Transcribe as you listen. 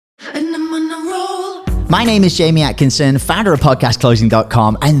My name is Jamie Atkinson, founder of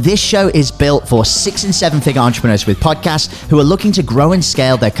podcastclosing.com, and this show is built for 6 and 7 figure entrepreneurs with podcasts who are looking to grow and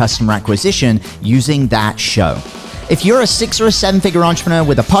scale their customer acquisition using that show. If you're a 6 or a 7 figure entrepreneur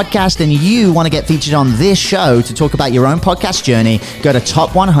with a podcast and you want to get featured on this show to talk about your own podcast journey, go to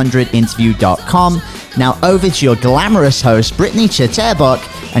top100interview.com. Now over to your glamorous host, Brittany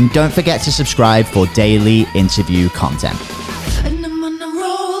Chatterbach, and don't forget to subscribe for daily interview content.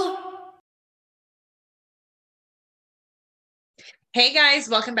 Hey guys,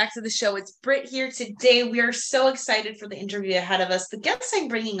 welcome back to the show. It's Britt here. Today, we are so excited for the interview ahead of us. The guest I'm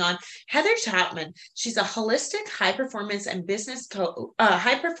bringing on, Heather Champman. She's a holistic high performance and business coach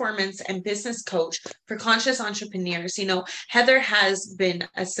for conscious entrepreneurs. You know, Heather has been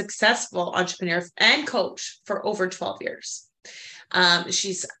a successful entrepreneur and coach for over 12 years.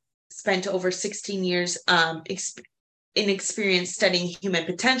 She's spent over 16 years in experience studying human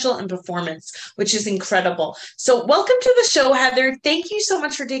potential and performance, which is incredible. So welcome to the show, Heather. Thank you so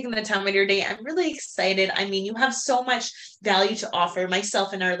much for taking the time of your day. I'm really excited. I mean, you have so much value to offer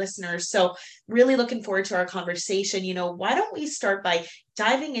myself and our listeners. So really looking forward to our conversation. You know, why don't we start by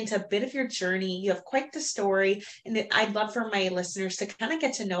diving into a bit of your journey? You have quite the story, and I'd love for my listeners to kind of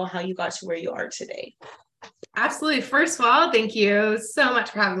get to know how you got to where you are today. Absolutely. First of all, thank you so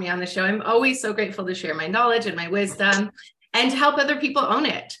much for having me on the show. I'm always so grateful to share my knowledge and my wisdom and to help other people own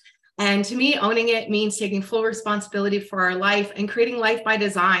it. And to me, owning it means taking full responsibility for our life and creating life by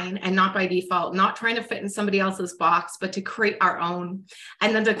design and not by default, not trying to fit in somebody else's box, but to create our own,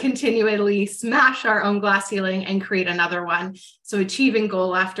 and then to continually smash our own glass ceiling and create another one. So achieving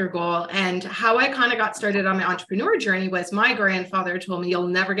goal after goal. And how I kind of got started on my entrepreneur journey was my grandfather told me, you'll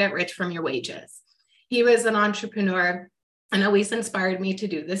never get rich from your wages. He was an entrepreneur and always inspired me to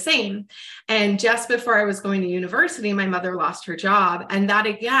do the same. And just before I was going to university, my mother lost her job. And that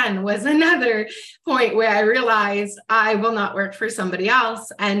again was another point where I realized I will not work for somebody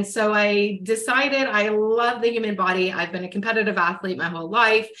else. And so I decided I love the human body. I've been a competitive athlete my whole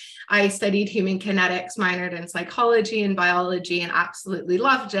life. I studied human kinetics, minored in psychology and biology, and absolutely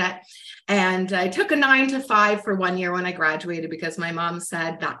loved it. And I took a 9 to 5 for 1 year when I graduated because my mom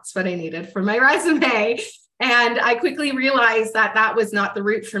said that's what I needed for my resume. And I quickly realized that that was not the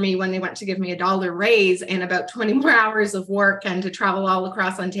route for me when they went to give me $1 raise and about 20 more hours of work and to travel all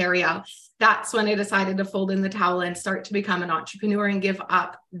across Ontario. That's when I decided to fold in the towel and start to become an entrepreneur and give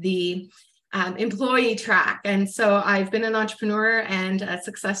up the employee track. And so I've been an entrepreneur and a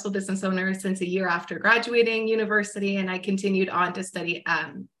successful business owner since a year after graduating university. And I continued on to study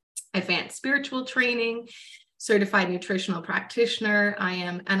advanced spiritual training, certified nutritional practitioner. I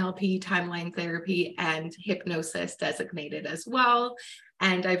am NLP, timeline therapy, and hypnosis designated as well.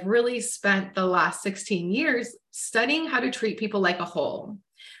 And I've really spent the last 16 years studying how to treat people like a whole.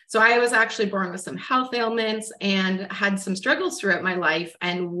 So I was actually born with some health ailments and had some struggles throughout my life.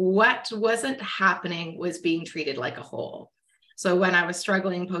 And what wasn't happening was being treated like a whole. So when I was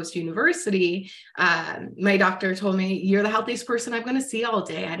struggling post-university, my doctor told me, you're the healthiest person I'm going to see all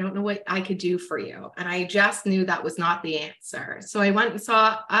day. I don't know what I could do for you. And I just knew that was not the answer. So I went and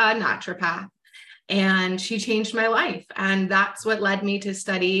saw a naturopath, and she changed my life. And that's what led me to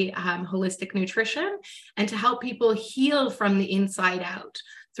study holistic nutrition and to help people heal from the inside out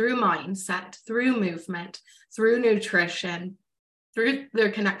through mindset, through movement, through nutrition, through their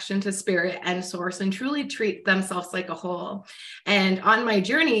connection to spirit and source, and truly treat themselves like a whole. And on my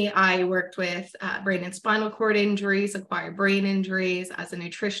journey, I worked with brain and spinal cord injuries, acquired brain injuries as a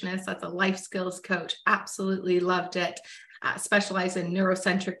nutritionist, as a life skills coach. Absolutely loved it. Specialized in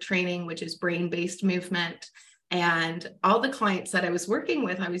neurocentric training, which is brain-based movement. And all the clients that I was working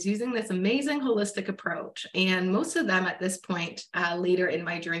with, I was using this amazing holistic approach. And most of them at this point, later in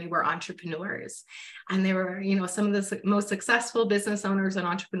my journey, were entrepreneurs. And they were, you know, some of the most successful business owners and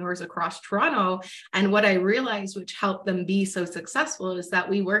entrepreneurs across Toronto. And what I realized, which helped them be so successful, is that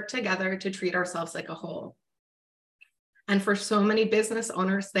we work together to treat ourselves like a whole. And for so many business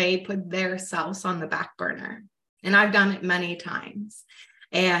owners, they put their selves on the back burner. And I've done it many times.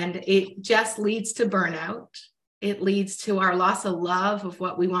 And it just leads to burnout. It leads to our loss of love of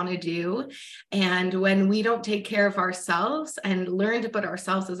what we want to do. And when we don't take care of ourselves and learn to put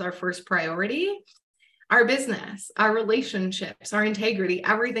ourselves as our first priority, our business, our relationships, our integrity,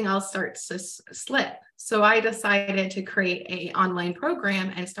 everything else starts to slip. So I decided to create an online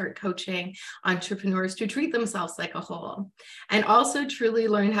program and start coaching entrepreneurs to treat themselves like a whole, and also truly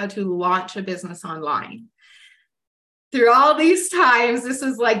learn how to launch a business online. Through all these times, this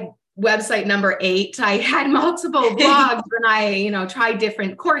is like website number 8. I had multiple blogs and I, tried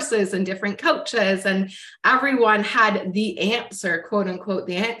different courses and different coaches, and everyone had the answer, quote unquote,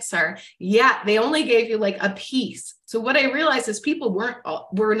 the answer. Yet they only gave you like a piece. So what I realized is people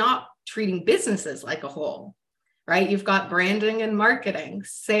were not treating businesses like a whole, right? You've got branding and marketing,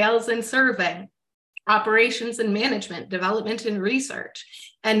 sales and serving, operations and management, development and research.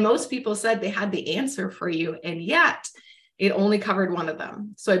 And most people said they had the answer for you. And yet it only covered one of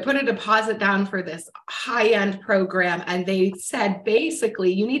them. So I put a deposit down for this high-end program, and they said,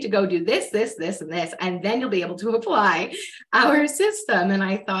 basically, you need to go do this, this, this, and this, and then you'll be able to apply our system. And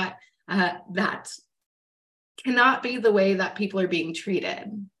I thought, that cannot be the way that people are being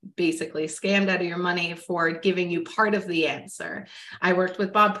treated, basically scammed out of your money for giving you part of the answer. I worked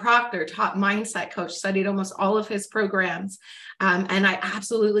with Bob Proctor, top mindset coach, studied almost all of his programs. And I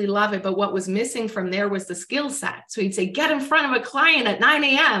absolutely love it. But what was missing from there was the skill set. So he'd say, get in front of a client at 9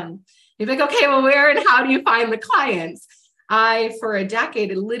 a.m. You'd be like, okay, well, where and how do you find the clients? I, for a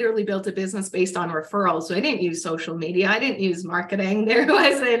decade, literally built a business based on referrals. So I didn't use social media. I didn't use marketing. There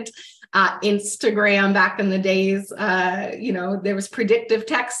wasn't Instagram back in the days. There was predictive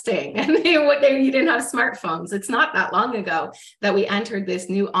texting, and you didn't have smartphones. It's not that long ago that we entered this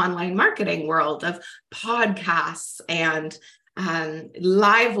new online marketing world of podcasts and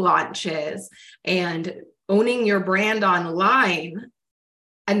live launches and owning your brand online.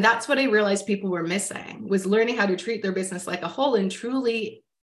 And that's what I realized people were missing, was learning how to treat their business like a whole and truly,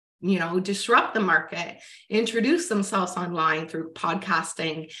 disrupt the market, introduce themselves online through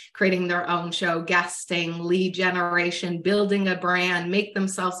podcasting, creating their own show, guesting, lead generation, building a brand, make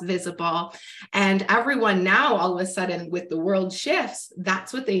themselves visible. And everyone now, all of a sudden, with the world shifts,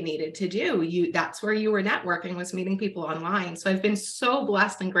 that's what they needed to do. That's where you were networking, was meeting people online. So I've been so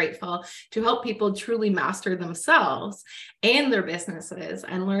blessed and grateful to help people truly master themselves and their businesses,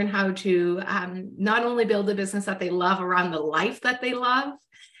 and learn how to not only build a business that they love around the life that they love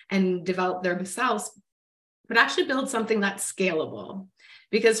and develop themselves, but actually build something that's scalable.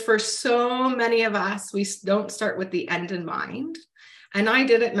 Because for so many of us, we don't start with the end in mind. And I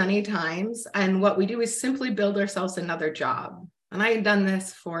did it many times. And what we do is simply build ourselves another job. And I had done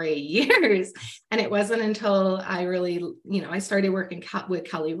this for years. And it wasn't until I really, I started working with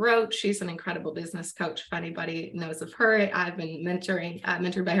Kelly Roach. She's an incredible business coach. If anybody knows of her, I've been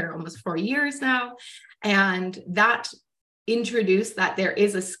mentored by her almost 4 years now. And that introduced that there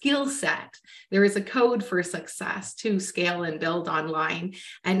is a skill set, there is a code for success to scale and build online.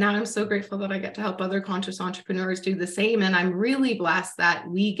 And now I'm so grateful that I get to help other conscious entrepreneurs do the same. And I'm really blessed that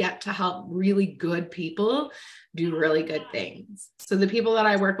we get to help really good people do really good things. So the people that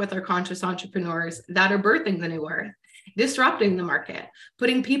I work with are conscious entrepreneurs that are birthing the new earth, disrupting the market,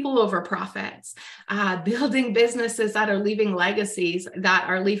 putting people over profits, building businesses that are leaving legacies, that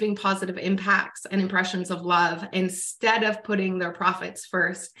are leaving positive impacts and impressions of love instead of putting their profits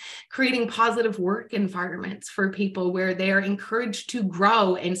first, creating positive work environments for people where they are encouraged to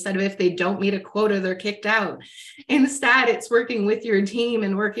grow instead of, if they don't meet a quota, they're kicked out. Instead, it's working with your team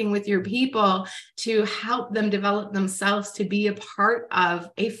and working with your people to help them develop themselves to be a part of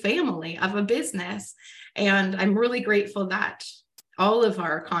a family, of a business. And I'm really grateful that all of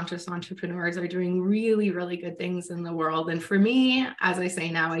our conscious entrepreneurs are doing really, really good things in the world. And for me, as I say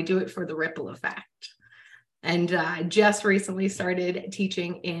now, I do it for the ripple effect. And just recently started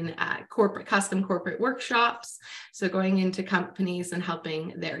teaching in custom corporate workshops. So going into companies and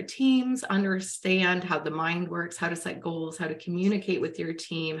helping their teams understand how the mind works, how to set goals, how to communicate with your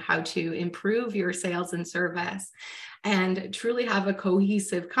team, how to improve your sales and service, and truly have a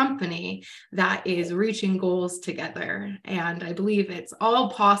cohesive company that is reaching goals together. And I believe it's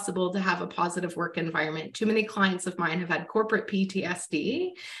all possible to have a positive work environment. Too many clients of mine have had corporate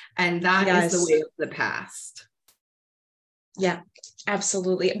PTSD, and that is the way of the past. Yeah,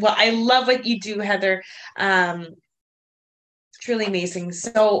 absolutely. Well, I love what you do, Heather. Truly amazing.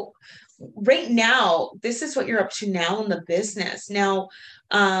 So right now, this is what you're up to now in the business. Now,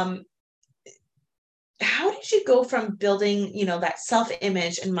 how did you go from building, that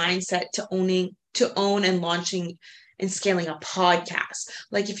self-image and mindset to own and launching and scaling a podcast?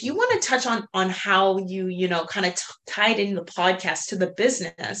 Like, if you want to touch on how you kind of tied in the podcast to the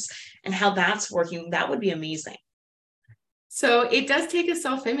business and how that's working, that would be amazing. So it does take a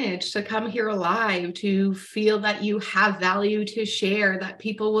self-image to come here alive, to feel that you have value to share, that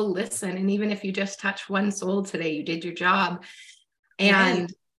people will listen. And even if you just touch one soul today, you did your job.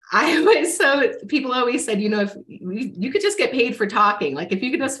 And people always said, if you could just get paid for talking, like if you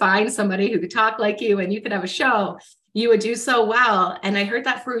could just find somebody who could talk like you and you could have a show, you would do so well. And I heard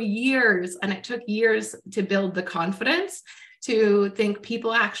that for years, and it took years to build the confidence to think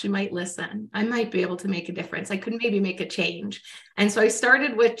people actually might listen. I might be able to make a difference. I could maybe make a change. And so I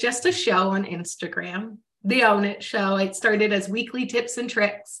started with just a show on Instagram, the Own It Show. It started as weekly tips and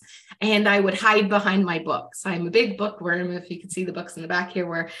tricks, and I would hide behind my books. I'm a big bookworm. If you can see the books in the back here,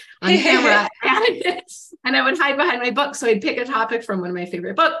 we're on camera. And I would hide behind my books. So I'd pick a topic from one of my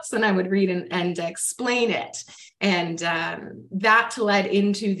favorite books and I would read and explain it. And that led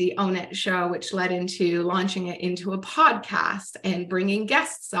into the Own It Show, which led into launching it into a podcast and bringing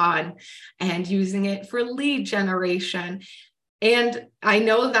guests on and using it for lead generation. And I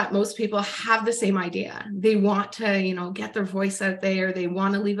know that most people have the same idea. They want to, get their voice out there. They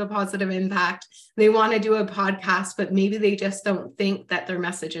want to leave a positive impact. They want to do a podcast, but maybe they just don't think that their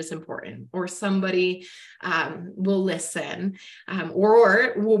message is important or somebody will listen.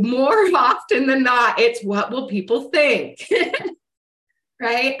 Or more often than not, it's what will people think,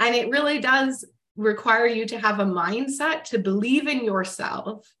 right? And it really does require you to have a mindset to believe in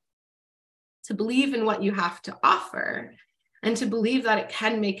yourself, to believe in what you have to offer, and to believe that it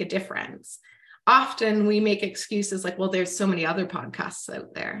can make a difference. Often we make excuses like, well, there's so many other podcasts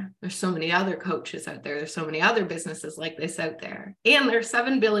out there. There's so many other coaches out there. There's so many other businesses like this out there. And there's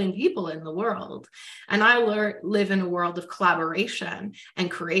 7 billion people in the world. And I live in a world of collaboration and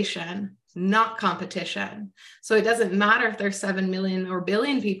creation, not competition. So it doesn't matter if there's 7 million or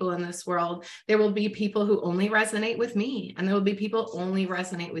billion people in this world. There will be people who only resonate with me, and there will be people who only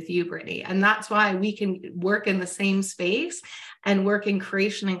resonate with you, Brittany. And that's why we can work in the same space and work in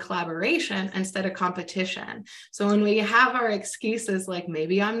creation and collaboration instead of competition. So when we have our excuses like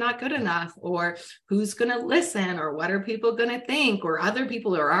maybe I'm not good enough, or who's going to listen, or what are people going to think, or other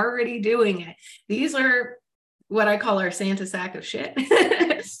people are already doing it, these are what I call our Santa sack of shit.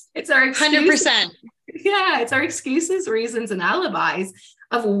 It's our excuses. 100%. Yeah, it's our excuses, reasons, and alibis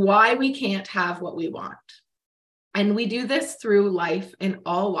of why we can't have what we want. And we do this through life in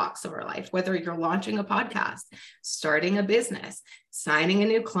all walks of our life, whether you're launching a podcast, starting a business, signing a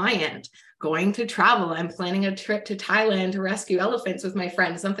new client, going to travel. I'm planning a trip to Thailand to rescue elephants with my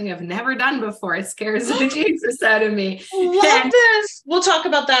friends, something I've never done before. It scares the Jesus out of me. Love this. We'll talk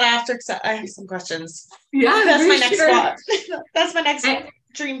about that after, because I have some questions. Yeah, that's my next spot. That's my next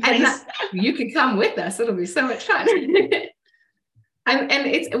dream place. You can come with us. It'll be so much fun. And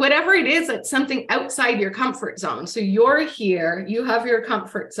it's whatever it is, it's something outside your comfort zone. So you're here, you have your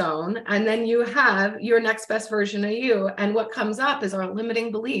comfort zone, and then you have your next best version of you. And what comes up is our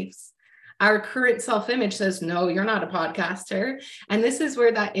limiting beliefs. Our current self-image says, no, you're not a podcaster. And this is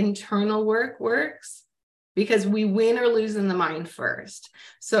where that internal work works, because we win or lose in the mind first.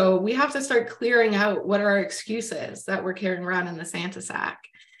 So we have to start clearing out what are our excuses that we're carrying around in the Santa sack.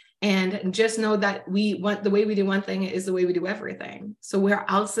 And just know that the way we do one thing is the way we do everything. So where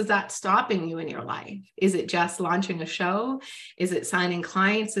else is that stopping you in your life? Is it just launching a show? Is it signing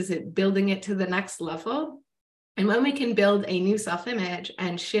clients? Is it building it to the next level? And when we can build a new self-image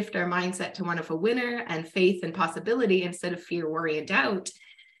and shift our mindset to one of a winner and faith and possibility instead of fear, worry, and doubt,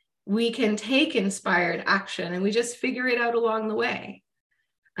 we can take inspired action and we just figure it out along the way.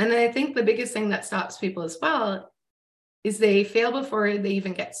 And I think the biggest thing that stops people as well is they fail before they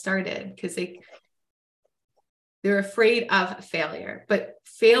even get started, because they're afraid of failure. But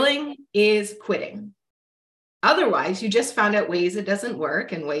failing is quitting. Otherwise, you just found out ways it doesn't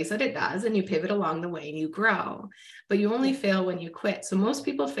work and ways that it does, and you pivot along the way and you grow. But you only fail when you quit. So most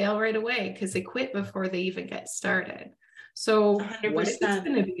people fail right away because they quit before they even get started. So 100%. What if it's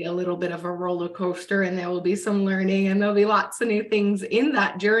going to be a little bit of a roller coaster, and there will be some learning and there'll be lots of new things in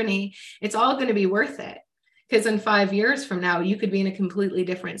that journey? It's all going to be worth it. Because in 5 years from now, you could be in a completely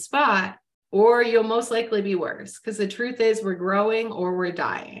different spot, or you'll most likely be worse. Because the truth is, we're growing or we're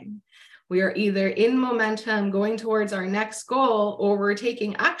dying. We are either in momentum going towards our next goal, or we're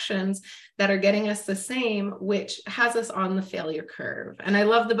taking actions that are getting us the same, which has us on the failure curve. And I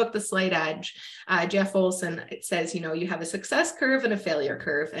love the book, The Slight Edge. Jeff Olson, it says, you have a success curve and a failure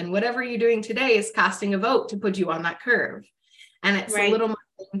curve. And whatever you're doing today is casting a vote to put you on that curve. And it's right. a little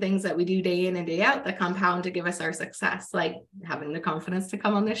things that we do day in and day out that compound to give us our success, like having the confidence to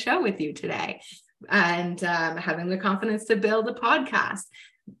come on the show with you today, and having the confidence to build a podcast.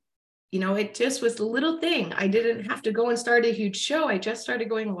 It just was a little thing. I didn't have to go and start a huge show. I just started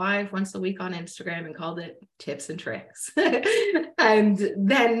going live once a week on Instagram and called it Tips and Tricks. And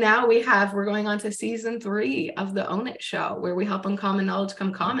then now we're going on to season 3 of the Own It Show, where we help uncommon knowledge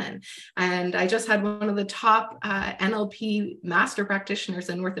come common. And I just had one of the top NLP master practitioners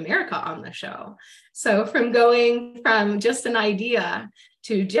in North America on the show. So from going from just an idea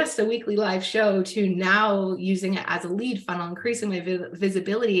to just a weekly live show to now using it as a lead funnel, increasing my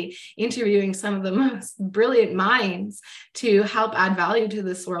visibility, interviewing some of the most brilliant minds to help add value to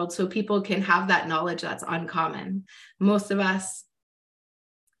this world so people can have that knowledge that's uncommon. Most of us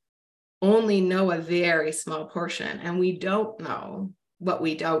only know a very small portion, and we don't know what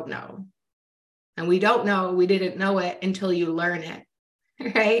we don't know. And we don't know, we didn't know it until you learn it,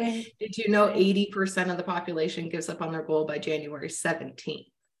 right? Did you know 80% of the population gives up on their goal by January 17th?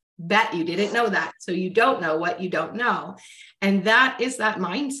 Bet you didn't know that. So you don't know what you don't know. And that is that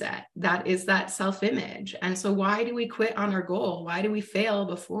mindset. That is that self-image. And so why do we quit on our goal? Why do we fail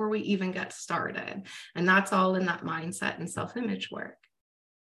before we even get started? And that's all in that mindset and self-image work.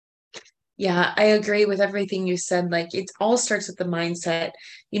 Yeah, I agree with everything you said. Like, it all starts with the mindset,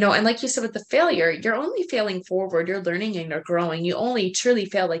 and like you said, with the failure, you're only failing forward, you're learning and you're growing. You only truly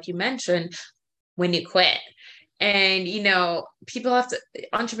fail, like you mentioned, when you quit. And,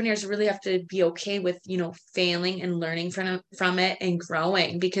 entrepreneurs really have to be okay with, failing and learning from it and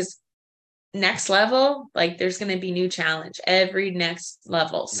growing, because next level, like, there's going to be new challenge every next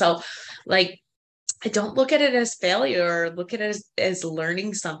level. So like, I don't look at it as failure, look at it as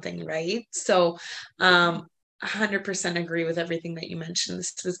learning something, right? So 100% agree with everything that you mentioned.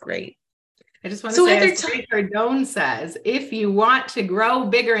 This was great. I just want to say, as Grant Cardone says, if you want to grow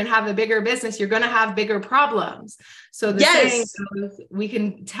bigger and have a bigger business, you're going to have bigger problems. So the saying goes, we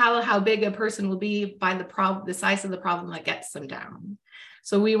can tell how big a person will be by the size of the problem that gets them down.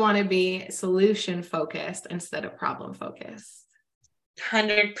 So we want to be solution focused instead of problem focused.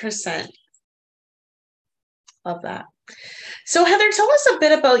 100%. Love that. So Heather, tell us a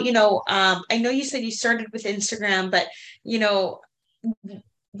bit about, I know you said you started with Instagram, but,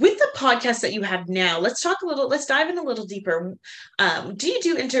 with the podcast that you have now, let's dive in a little deeper. Do you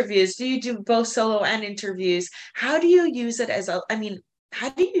do interviews? Do you do both solo and interviews? How do you use it as a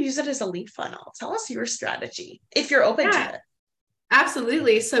lead funnel? Tell us your strategy, if you're open to it.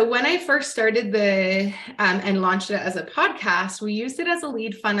 Absolutely. So when I first started and launched it as a podcast, we used it as a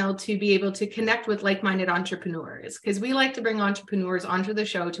lead funnel to be able to connect with like-minded entrepreneurs, because we like to bring entrepreneurs onto the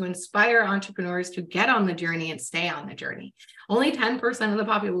show to inspire entrepreneurs to get on the journey and stay on the journey. Only 10% of the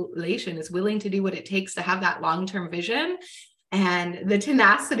population is willing to do what it takes to have that long-term vision and the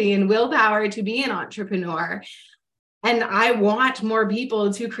tenacity and willpower to be an entrepreneur. And I want more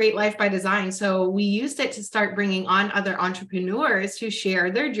people to create life by design. So we used it to start bringing on other entrepreneurs to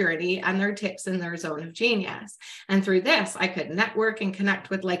share their journey and their tips in their zone of genius. And through this, I could network and connect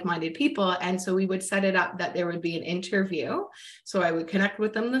with like-minded people. And so we would set it up that there would be an interview. So I would connect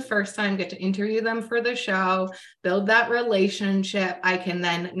with them the first time, get to interview them for the show, build that relationship. I can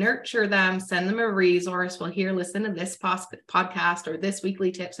then nurture them, send them a resource. Well, here, listen to this podcast or this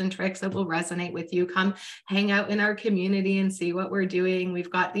weekly tips and tricks that will resonate with you. Come hang out in our community and see what we're doing. We've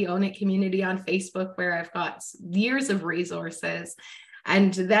got the Own It community on Facebook, where I've got years of resources.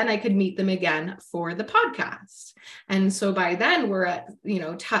 And then I could meet them again for the podcast. And so by then we're at,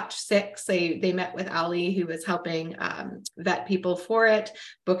 touch 6. They met with Ali, who was helping vet people for it,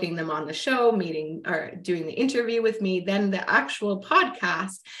 booking them on the show, meeting or doing the interview with me, then the actual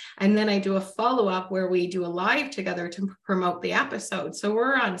podcast. And then I do a follow-up where we do a live together to promote the episode. So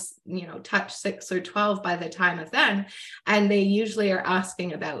we're on, touch 6 or 12 by the time of then. And they usually are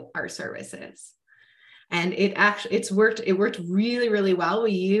asking about our services. And it worked really, really well.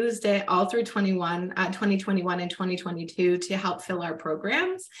 We used it all through 2021 and 2022 to help fill our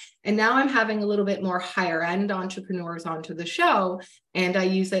programs. And now I'm having a little bit more higher end entrepreneurs onto the show. And I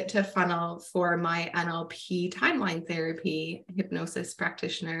use it to funnel for my NLP timeline therapy hypnosis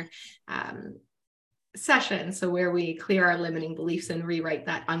practitioner session. So where we clear our limiting beliefs and rewrite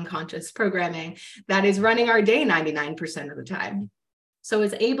that unconscious programming that is running our day 99% of the time. So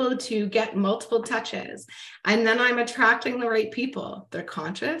it's able to get multiple touches. And then I'm attracting the right people. They're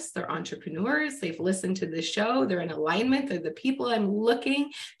conscious, they're entrepreneurs, they've listened to the show, they're in alignment, they're the people I'm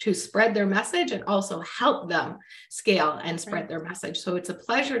looking to spread their message and also help them scale and spread their message. So it's a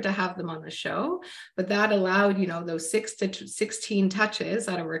pleasure to have them on the show. But that allowed, those 6 to 16 touches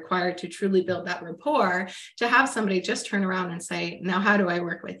that are required to truly build that rapport, to have somebody just turn around and say, now, how do I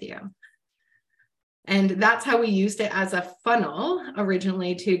work with you? And that's how we used it as a funnel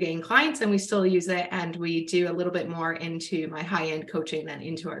originally to gain clients. And we still use it. And we do a little bit more into my high-end coaching than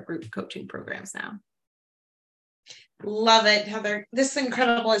into our group coaching programs now. Love it, Heather. This is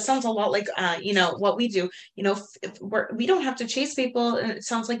incredible. It sounds a lot like, what we do. We don't have to chase people, and it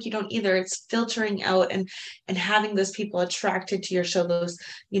sounds like you don't either. It's filtering out and having those people attracted to your show, those,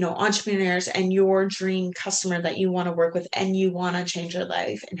 entrepreneurs and your dream customer that you want to work with and you want to change your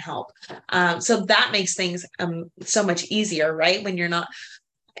life and help. So that makes things so much easier, right? When you're not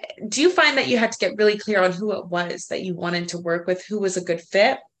do you find that you had to get really clear on who it was that you wanted to work with, who was a good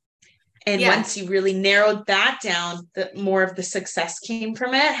fit? And once you really narrowed that down, the more of the success came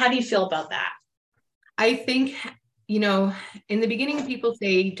from it. How do you feel about that? I think, in the beginning, people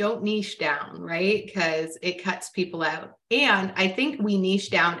say don't niche down, right? Because it cuts people out. And I think we niche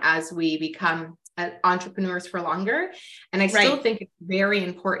down as we become entrepreneurs for longer. And I still think it's very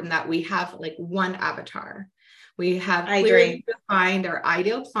important that we have like one avatar. We have clearly defined our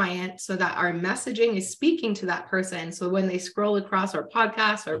ideal client so that our messaging is speaking to that person. So when they scroll across our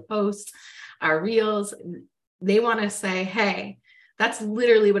podcasts, our posts, our reels, they want to say, hey, that's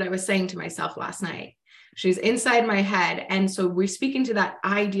literally what I was saying to myself last night. She's inside my head. And so we're speaking to that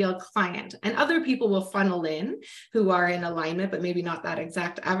ideal client, and other people will funnel in who are in alignment, but maybe not that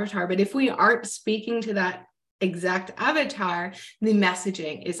exact avatar. But if we aren't speaking to that exact avatar, the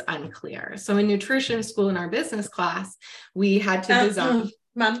messaging is unclear. So in nutrition school, in our business class, we had to design,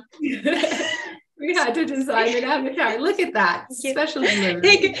 Mom. we had to design an avatar. Look at that. Special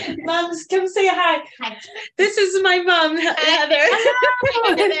Hey, moms, come say hi. Hi. This is my mom, Heather.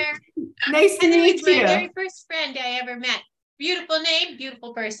 Hello, Heather. Nice to meet you. My very first friend I ever met. Beautiful name,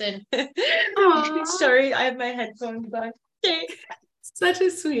 beautiful person. Sorry, I have my headphones on. Okay. Such a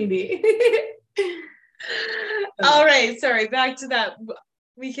sweetie. All right, sorry, back to that.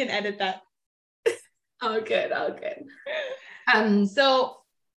 We can edit that. Oh, good. So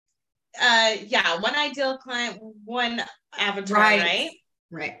one ideal client, one avatar,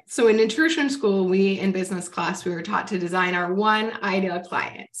 right? So in nutrition school, we in business class, we were taught to design our one ideal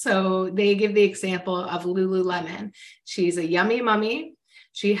client. So they give the example of Lululemon. She's a yummy mummy.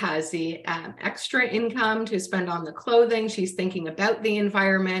 She has the extra income to spend on the clothing. She's thinking about the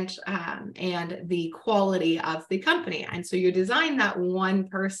environment and the quality of the company. And so you design that one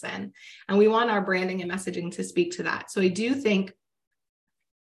person, and we want our branding and messaging to speak to that. So I do think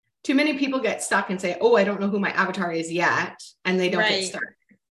too many people get stuck and say, oh, I don't know who my avatar is yet. And they don't get started.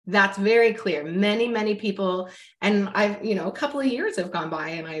 That's very clear. Many people, and I've, a couple of years have gone by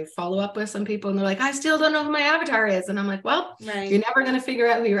and I follow up with some people and they're like, I still don't know who my avatar is. And I'm like, well, you're never going to figure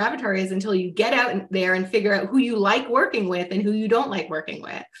out who your avatar is until you get out there and figure out who you like working with and who you don't like working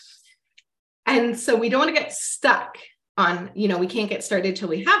with. And so we don't want to get stuck on, we can't get started till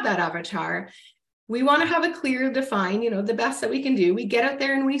we have that avatar. We want to have a clear, define, the best that we can do. We get out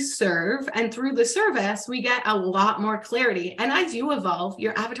there and we serve. And through the service, we get a lot more clarity. And as you evolve,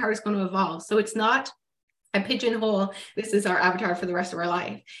 your avatar is going to evolve. So it's not a pigeonhole. This is our avatar for the rest of our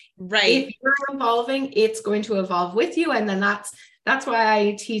life. Right. If you're evolving, it's going to evolve with you. And then that's why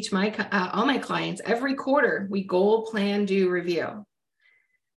I teach all my clients every quarter, we goal, plan, do, review.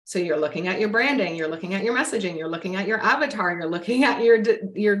 So you're looking at your branding, you're looking at your messaging, you're looking at your avatar, you're looking at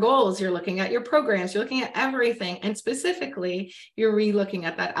your goals, you're looking at your programs, you're looking at everything. And specifically, you're re-looking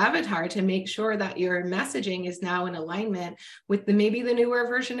at that avatar to make sure that your messaging is now in alignment with maybe the newer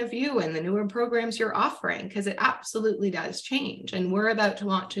version of you and the newer programs you're offering, because it absolutely does change. And we're about to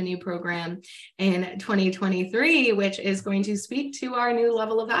launch a new program in 2023, which is going to speak to our new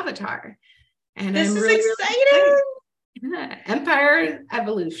level of avatar. And this I'm is really exciting. Yeah. Empire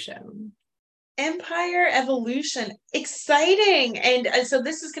Evolution. Exciting. And so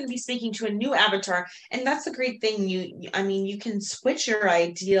this is going to be speaking to a new avatar, and that's the great thing. You can switch your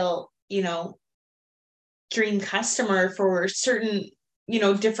ideal dream customer for certain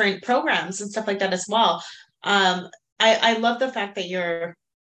different programs and stuff like that as well. I love the fact that you're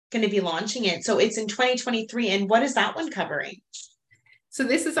going to be launching it. So it's in 2023, and what is that one covering? So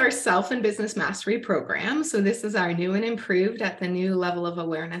this is our self and business mastery program. So this is our new and improved at the new level of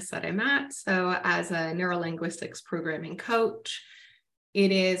awareness that I'm at. So as a neurolinguistics programming coach,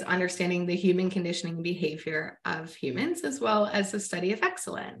 it is understanding the human conditioning and behavior of humans, as well as the study of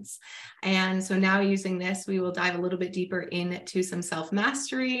excellence. And so now using this, we will dive a little bit deeper into some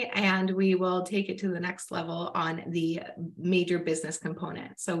self-mastery, and we will take it to the next level on the major business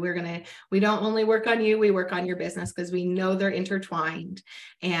components. So we don't only work on you, we work on your business, because we know they're intertwined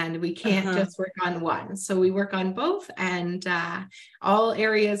and we can't just work on one. So we work on both, and all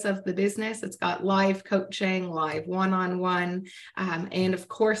areas of the business. It's got live coaching, live one-on-one, and of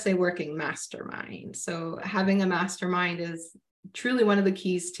course, a working mastermind. So having a mastermind is truly one of the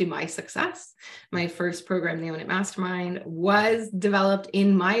keys to my success. My first program, the Own It Mastermind, was developed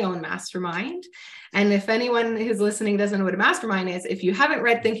in my own mastermind. And if anyone who's listening doesn't know what a mastermind is, if you haven't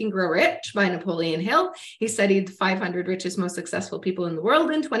read Think and Grow Rich by Napoleon Hill, he studied the 500 richest, most successful people in the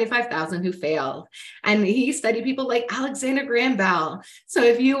world and 25,000 who failed. And he studied people like Alexander Graham Bell. So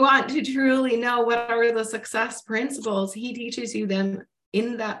if you want to truly know what are the success principles, he teaches you them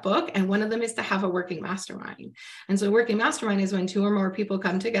in that book. And one of them is to have a working mastermind. And so working mastermind is when 2 or more people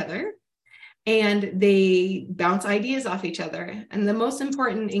come together and they bounce ideas off each other. And the most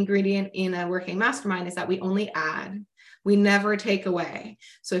important ingredient in a working mastermind is that we only add. We never take away.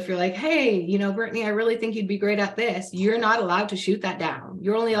 So if you're like, hey, you know, Brittany, I really think you'd be great at this, you're not allowed to shoot that down.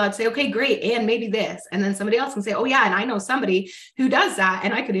 You're only allowed to say, okay, great. And maybe this. And then somebody else can say, oh yeah, and I know somebody who does that,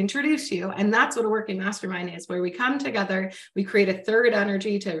 and I could introduce you. And that's what a working mastermind is, where we come together, we create a third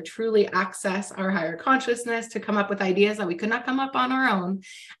energy to truly access our higher consciousness, to come up with ideas that we could not come up on our own.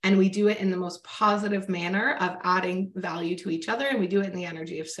 And we do it in the most positive manner of adding value to each other. And we do it in the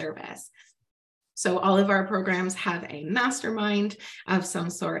energy of service. So all of our programs have a mastermind of some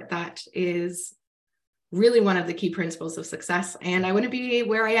sort. That is really one of the key principles of success. And I wouldn't be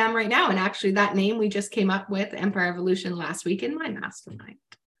where I am right now. And actually that name we just came up with, Empire Evolution, last week in my mastermind.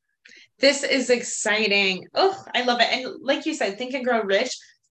 This is exciting. Oh, I love it. And like you said, Think and Grow Rich,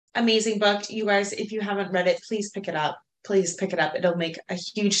 amazing book. You guys, if you haven't read it, please pick it up. Please pick it up. It'll make a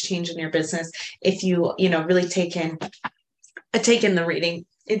huge change in your business if you really take in the reading.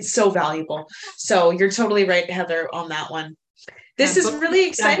 It's so valuable. So you're totally right, Heather, on that one. This is really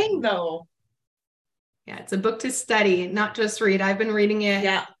exciting though. Yeah, it's a book to study, not just read. I've been reading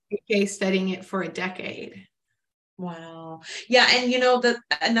it, studying it for a decade. Wow. Yeah. And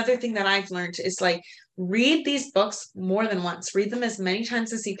another thing that I've learned is like, read these books more than once. Read them as many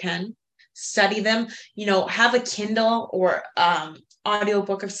times as you can. Study them, have a Kindle or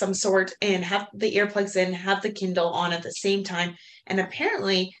audiobook of some sort, and have the earplugs in, have the Kindle on at the same time. And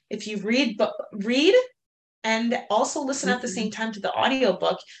apparently if you read and also listen at the same time to the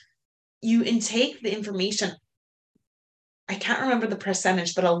audiobook, you intake the information, I can't remember the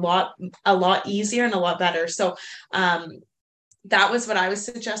percentage, but a lot easier and a lot better. So that was what I was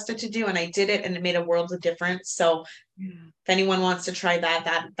suggested to do, and I did it, and it made a world of difference. So if anyone wants to try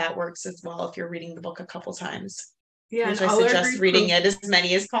that works as well, if you're reading the book a couple times. Yeah, which I suggest reading it as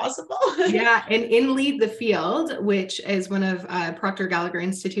many as possible. Yeah, and in Lead the Field, which is one of Proctor Gallagher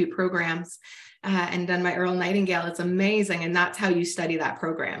Institute programs, and done by Earl Nightingale, it's amazing. And that's how you study that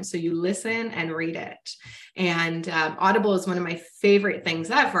program. So you listen and read it. And Audible is one of my favorite things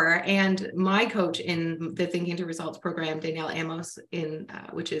ever. And my coach in the Thinking to Results program, Danielle Amos,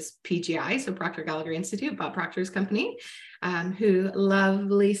 which is PGI, so Proctor Gallagher Institute, Bob Proctor's company, who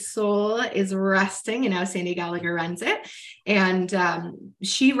lovely soul is resting, and now Sandy Gallagher runs it. And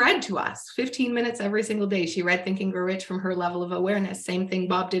she read to us 15 minutes every single day. She read Think and Grow Rich from her level of awareness. Same thing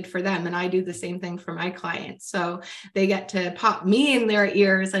Bob did for them. And I do the same thing for my clients. So they get to pop me in their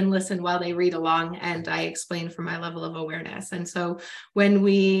ears and listen while they read along. And I explain from my level of awareness. And so when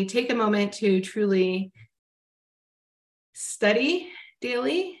we take a moment to truly study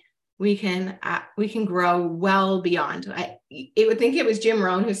daily, we can grow well beyond. I would think it was Jim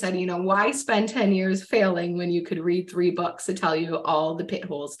Rohn who said, why spend 10 years failing when you could read 3 books to tell you all the pit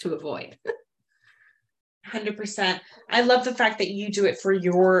holes to avoid? 100%. I love the fact that you do it for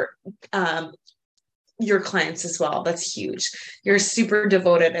your clients as well. That's huge. You're super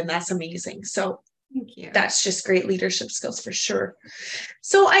devoted, and that's amazing. So thank you. That's just great leadership skills for sure.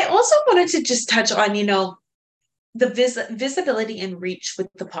 So I also wanted to just touch on, the visibility and reach with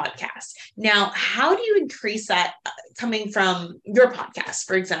the podcast. Now, how do you increase that coming from your podcast,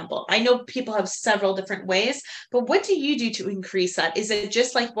 for example? I know people have several different ways, but what do you do to increase that? Is it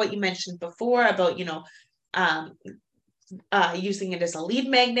just like what you mentioned before about, using it as a lead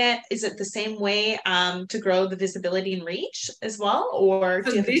magnet? Is it the same way to grow the visibility and reach as well? Or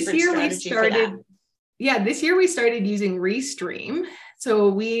do you have a different strategy for that? Yeah, this year we started using Restream. So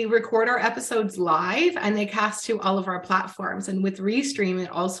we record our episodes live and they cast to all of our platforms. And with Restream, it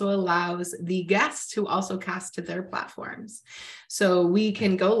also allows the guests to also cast to their platforms. So we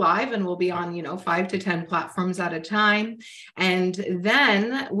can go live and we'll be on, 5 to 10 platforms at a time. And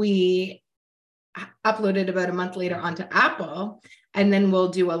then we upload it about a month later onto Apple. And then we'll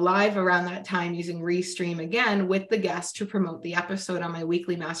do a live around that time using Restream again with the guest to promote the episode on my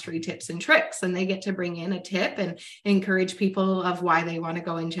weekly mastery tips and tricks. And they get to bring in a tip and encourage people of why they want to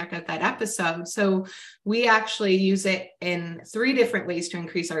go and check out that episode. So we actually use it in 3 different ways to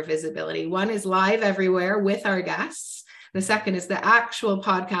increase our visibility. One is live everywhere with our guests. The second is the actual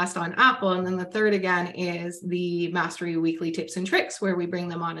podcast on Apple. And then the third, again, is the Mastery Weekly Tips and Tricks, where we bring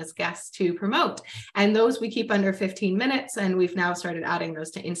them on as guests to promote. And those we keep under 15 minutes. And we've now started adding those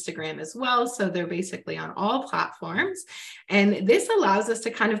to Instagram as well. So they're basically on all platforms. And this allows us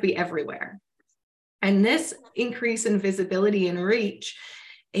to kind of be everywhere. And this increase in visibility and reach,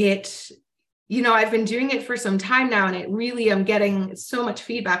 I've been doing it for some time now, and I'm getting so much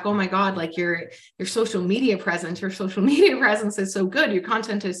feedback. Oh my God, like your social media presence is so good. Your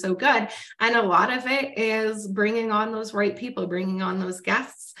content is so good. And a lot of it is bringing on those right people, bringing on those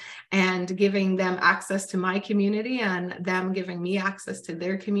guests and giving them access to my community and them giving me access to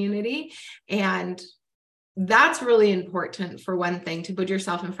their community. And that's really important, for one thing, to put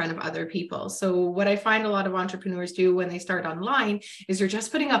yourself in front of other people. So what I find a lot of entrepreneurs do when they start online is they're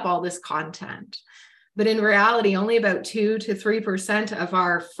just putting up all this content. But in reality, only about 2 to 3% of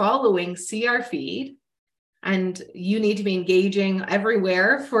our following see our feed. And you need to be engaging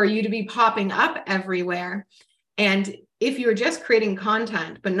everywhere for you to be popping up everywhere. And if you're just creating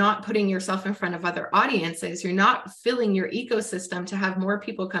content, but not putting yourself in front of other audiences, you're not filling your ecosystem to have more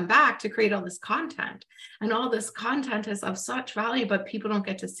people come back to create all this content. And all this content is of such value, but people don't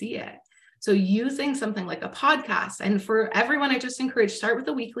get to see it. So using something like a podcast, and for everyone, I just encourage, start with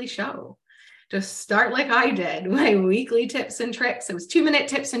a weekly show. Just start like I did, my weekly tips and tricks. It was 2-minute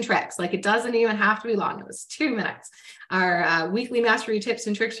tips and tricks. Like, it doesn't even have to be long. It was 2 minutes. Our weekly mastery tips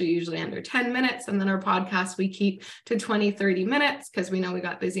and tricks are usually under 10 minutes. And then our podcast, we keep to 20, 30 minutes because we know we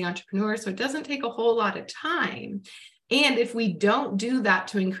got busy entrepreneurs. So it doesn't take a whole lot of time. And if we don't do that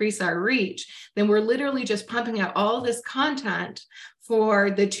to increase our reach, then we're literally just pumping out all this content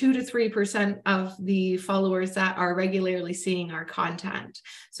for the 2 to 3% of the followers that are regularly seeing our content.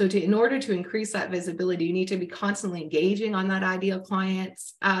 So in order to increase that visibility, you need to be constantly engaging on that ideal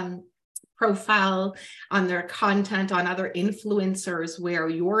client's profile, on their content, on other influencers where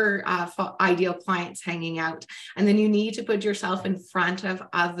your ideal client's hanging out. And then you need to put yourself in front of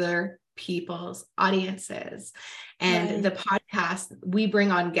other people's audiences. And the podcast, we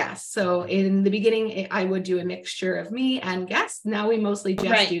bring on guests. So in the beginning, I would do a mixture of me and guests. Now we mostly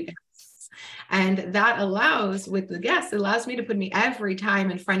just do guests. And that allows, with the guests, it allows me to put me every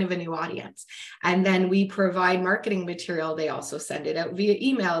time in front of a new audience. And then we provide marketing material. They also send it out via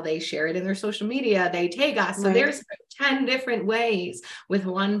email. They share it in their social media. They tag us. So there's 10 different ways with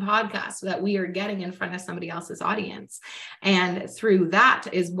one podcast that we are getting in front of somebody else's audience. And through that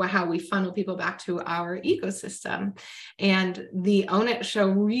is how we funnel people back to our ecosystem. And the Own It show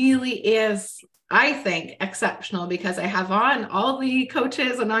really is, I think, exceptional, because I have on all the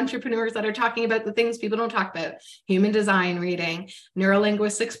coaches and entrepreneurs that are talking about the things people don't talk about: human design reading,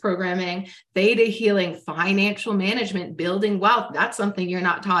 neurolinguistics programming, theta healing, financial management, building wealth. That's something you're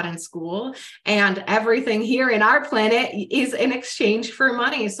not taught in school. And everything here in our planet is in exchange for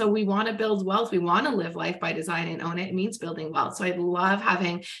money. So we want to build wealth. We want to live life by design and own it. It means building wealth. So I love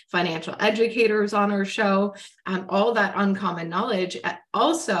having financial educators on our show, all that uncommon knowledge.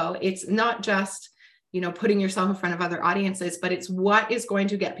 Also, it's not just putting yourself in front of other audiences, but it's what is going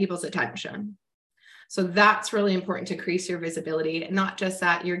to get people's attention. So that's really important to increase your visibility, not just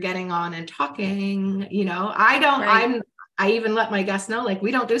that you're getting on and talking. I even let my guests know, like,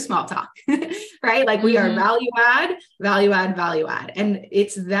 we don't do small talk, right? Like, we are value add. And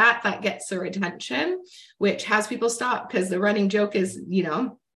it's that gets their attention, which has people stop, because the running joke is,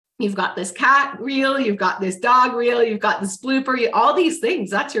 you've got this cat reel, you've got this dog reel, you've got this blooper, all these things.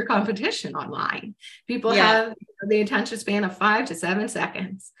 That's your competition online. People have the attention span of 5 to 7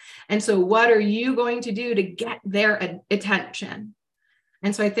 seconds. And so what are you going to do to get their attention?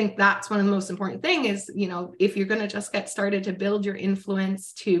 And so I think that's one of the most important things is, if you're going to just get started to build your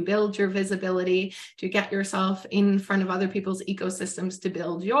influence, to build your visibility, to get yourself in front of other people's ecosystems, to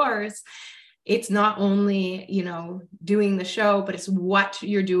build yours, it's not only, doing the show, but it's what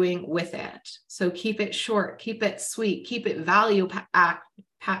you're doing with it. So keep it short, keep it sweet, keep it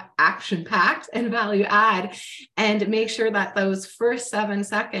action packed and value add, and make sure that those first 7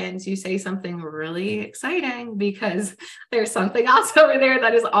 seconds you say something really exciting, because there's something else over there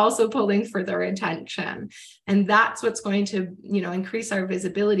that is also pulling for their attention. And that's what's going to, increase our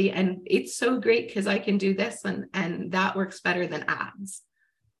visibility. And it's so great because I can do this and that works better than ads.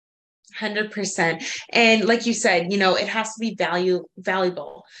 100%. And like you said, it has to be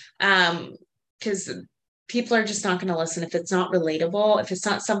valuable, because people are just not going to listen if it's not relatable, if it's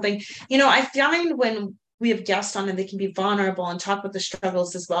not something, I find when we have guests on and they can be vulnerable and talk about the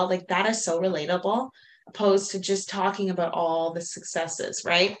struggles as well, like, that is so relatable, opposed to just talking about all the successes,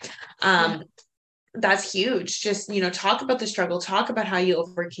 right? That's huge. Just, talk about the struggle, talk about how you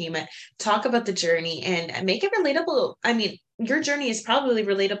overcame it, talk about the journey, and make it relatable. I mean, your journey is probably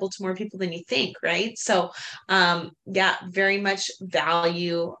relatable to more people than you think, right? So, very much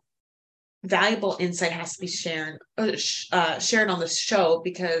valuable insight has to be shared on the show,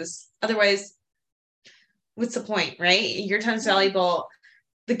 because otherwise, what's the point, right? Your time's valuable.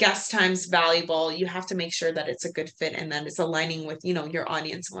 the guest time's valuable. You have to make sure that it's a good fit and that it's aligning with, you know, your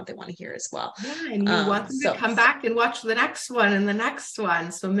audience and what they want to hear as well. Yeah, and you want them to come back and watch the next one and the next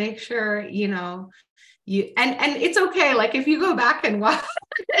one. So make sure, you know, you and it's okay. Like if you go back and watch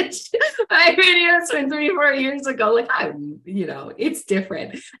my videos from 3-4 years ago, like you know, it's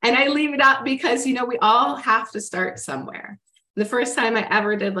different. And I leave it up because, you know, we all have to start somewhere. The first time I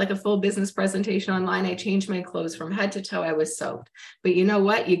ever did like a full business presentation online, I changed my clothes from head to toe. I was soaked. But you know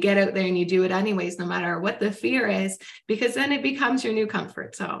what? You get out there and you do it anyways, no matter what the fear is, because then it becomes your new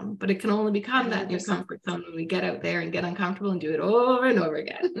comfort zone. But it can only become that new comfort zone when we get out there and get uncomfortable and do it over and over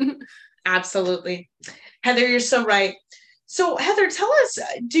again. Absolutely. Heather, you're so right. So Heather, tell us,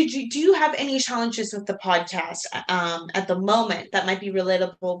 do you have any challenges with the podcast at the moment that might be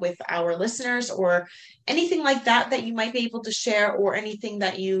relatable with our listeners, or anything like that you might be able to share, or anything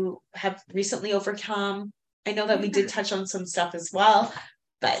that you have recently overcome? I know that we did touch on some stuff as well,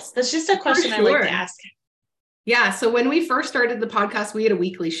 but that's just a question I like to ask. Yeah. So when we first started the podcast, we had a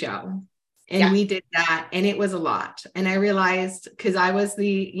weekly show. And we did that, and it was a lot. And I realized, because I was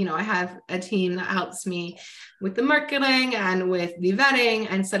I have a team that helps me with the marketing and with the vetting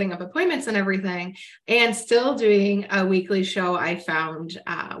and setting up appointments and everything, and still doing a weekly show, I found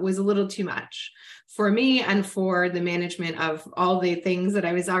was a little too much for me and for the management of all the things that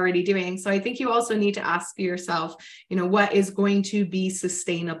I was already doing. So I think you also need to ask yourself, you know, what is going to be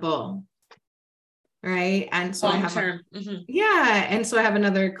sustainable? Right. And so and so I have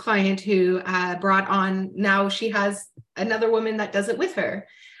another client who brought on, now she has another woman that does it with her.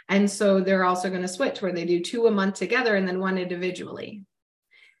 And so they're also going to switch where they do 2 a month together and then 1 individually.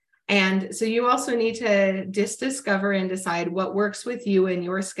 And so you also need to just discover and decide what works with you and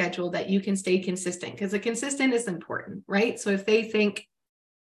your schedule that you can stay consistent, because the consistent is important, right? So if they think,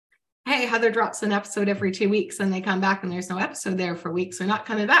 hey, Heather drops an episode every 2 weeks, and they come back and there's no episode there for weeks, they're not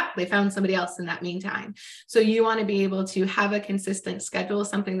coming back. They found somebody else in that meantime. So you want to be able to have a consistent schedule,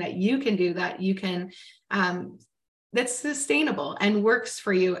 something that you can do, that you can, that's sustainable and works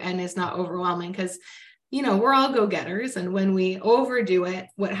for you and is not overwhelming. Because, you know, we're all go-getters. And when we overdo it,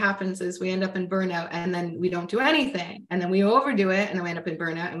 what happens is we end up in burnout, and then we don't do anything. And then we overdo it and then we end up in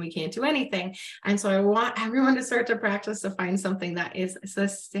burnout and we can't do anything. And so I want everyone to start to practice to find something that is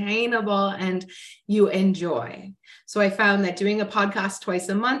sustainable and you enjoy. So I found that doing a podcast twice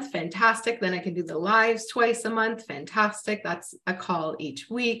a month, fantastic. Then I can do the lives twice a month, fantastic. That's a call each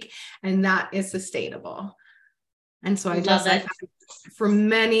week, and that is sustainable. And so I found for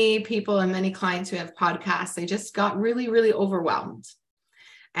many people and many clients who have podcasts, they just got really, really overwhelmed.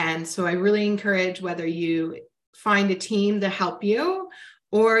 And so I really encourage, whether you find a team to help you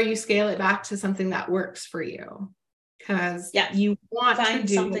or you scale it back to something that works for you, because you want find to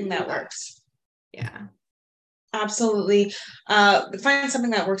do something that works. Yeah, absolutely. Find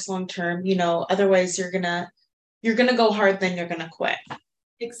something that works long term. You know, otherwise you're gonna go hard, then you're gonna quit.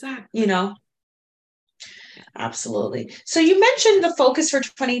 Exactly. You know. Absolutely. So you mentioned the focus for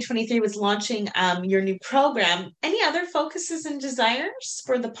 2023 was launching your new program. Any other focuses and desires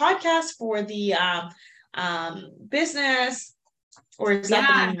for the podcast, for the business, or is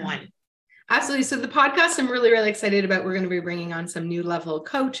that the main one? Absolutely. So the podcast I'm really, really excited about. We're going to be bringing on some new level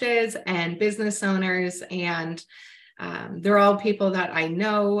coaches and business owners, and they're all people that I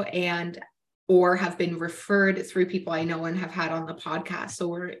know and or have been referred through people I know and have had on the podcast. So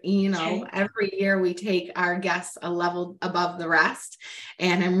we're, every year we take our guests a level above the rest.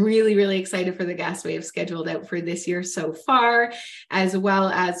 And I'm really, really excited for the guests we have scheduled out for this year so far, as well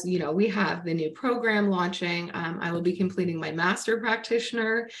as, we have the new program launching. I will be completing my master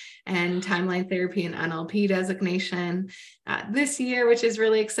practitioner and timeline therapy and NLP designation this year, which is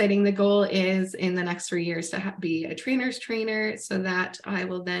really exciting. The goal is in the next 3 years to be a trainer's trainer, so that I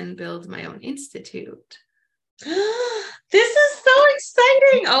will then build my own institute. This is so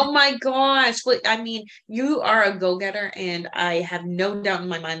exciting. Oh my gosh. Well, I mean, you are a go-getter, and I have no doubt in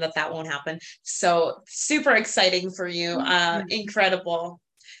my mind that won't happen. So super exciting for you. Incredible.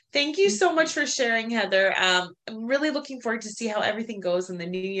 Thank you so much for sharing, Heather. I'm really looking forward to see how everything goes in the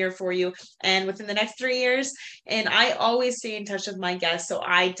new year for you and within the next 3 years. And I always stay in touch with my guests, so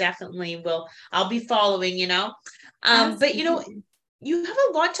I definitely will. I'll be following, but you have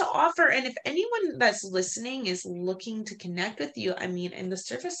a lot to offer. And if anyone that's listening is looking to connect with you, and the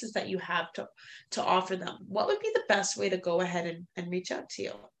services that you have to offer them, what would be the best way to go ahead and reach out to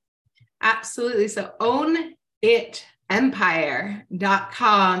you? Absolutely. So own it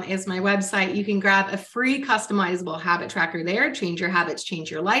empire.com is my website. You can grab a free customizable habit tracker there. Change your habits, change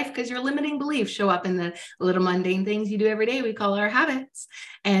your life, because your limiting beliefs show up in the little mundane things you do every day we call our habits.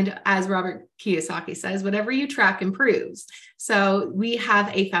 And as Robert Kiyosaki says, whatever you track improves. So we have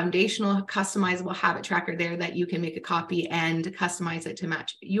a foundational customizable habit tracker there that you can make a copy and customize it to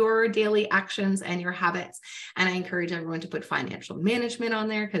match your daily actions and your habits. And I encourage everyone to put financial management on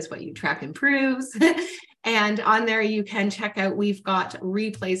there, because what you track improves. And on there, you can check out, we've got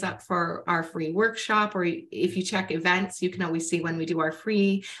replays up for our free workshop, or if you check events, you can always see when we do our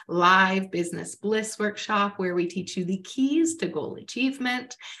free live business bliss workshop, where we teach you the keys to goal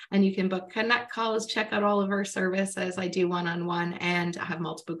achievement. And you can book connect calls, check out all of our services. I do one-on-one and I have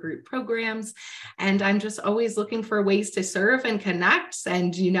multiple group programs. And I'm just always looking for ways to serve and connect.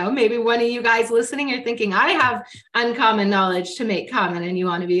 And, maybe one of you guys listening are thinking, I have uncommon knowledge to make common, and you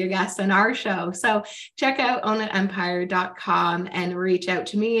want to be a guest on our show. So check out ownitempire.com and reach out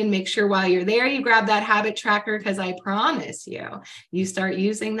to me, and make sure while you're there, you grab that habit tracker, because I promise you start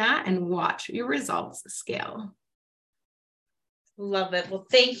using that and watch your results scale. Love it. Well,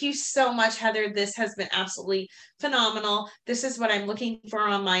 thank you so much, Heather. This has been absolutely phenomenal. This is what I'm looking for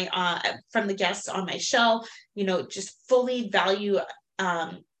on my from the guests on my show, just fully value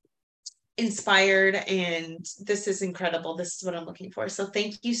inspired, and this is incredible. This is what I'm looking for. So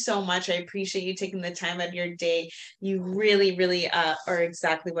thank you so much. I appreciate you taking the time out of your day. You really, really are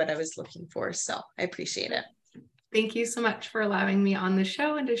exactly what I was looking for. So I appreciate it. Thank you so much for allowing me on the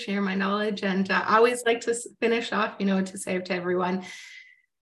show and to share my knowledge. And I always like to finish off, to say to everyone,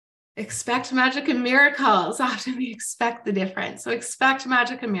 expect magic and miracles. Often we expect the difference. So expect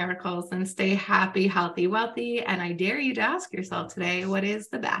magic and miracles, and stay happy, healthy, wealthy. And I dare you to ask yourself today, what is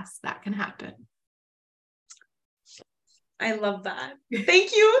the best that can happen? I love that.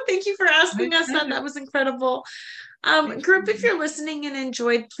 Thank you. Thank you for asking us that. That was incredible. Group, if you're listening and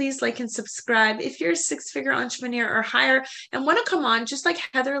enjoyed, please like and subscribe. If you're a six-figure entrepreneur or higher and want to come on, just like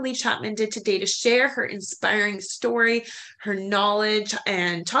Heather Lee Champman did today, to share her inspiring story, her knowledge,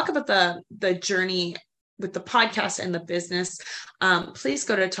 and talk about the journey with the podcast and the business, please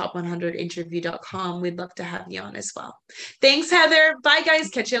go to top100interview.com. We'd love to have you on as well. Thanks, Heather. Bye, guys.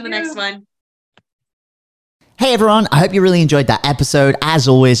 Catch you on the next one. Hey everyone, I hope you really enjoyed that episode. As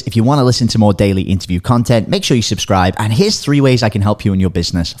always, if you want to listen to more daily interview content, make sure you subscribe. And here's 3 ways I can help you in your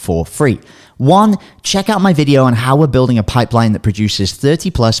business for free. 1, check out my video on how we're building a pipeline that produces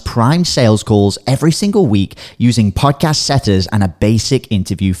 30 plus prime sales calls every single week using podcast setters and a basic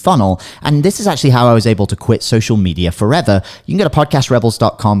interview funnel. And this is actually how I was able to quit social media forever. You can go to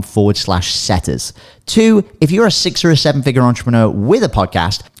podcastrebels.com/setters. 2, if you're a 6 or a 7-figure entrepreneur with a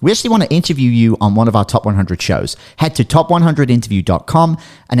podcast, we actually want to interview you on one of our top 100 shows. Head to top100interview.com.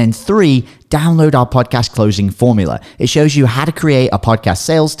 And then 3, download our podcast closing formula. It shows you how to create a podcast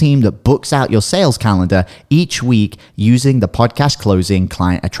sales team that books out your sales calendar each week using the podcast closing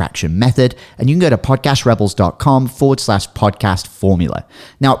client attraction method. And you can go to podcastrebels.com/podcast formula.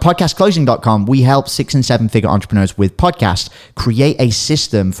 Now at podcastclosing.com, we help 6 and 7-figure entrepreneurs with podcasts create a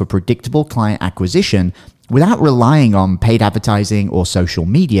system for predictable client acquisition without relying on paid advertising or social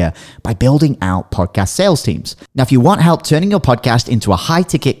media, by building out podcast sales teams. Now, if you want help turning your podcast into a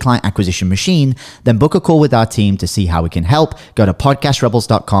high-ticket client acquisition machine, then book a call with our team to see how we can help. Go to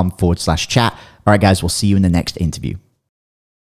podcastrebels.com/chat. All right, guys, we'll see you in the next interview.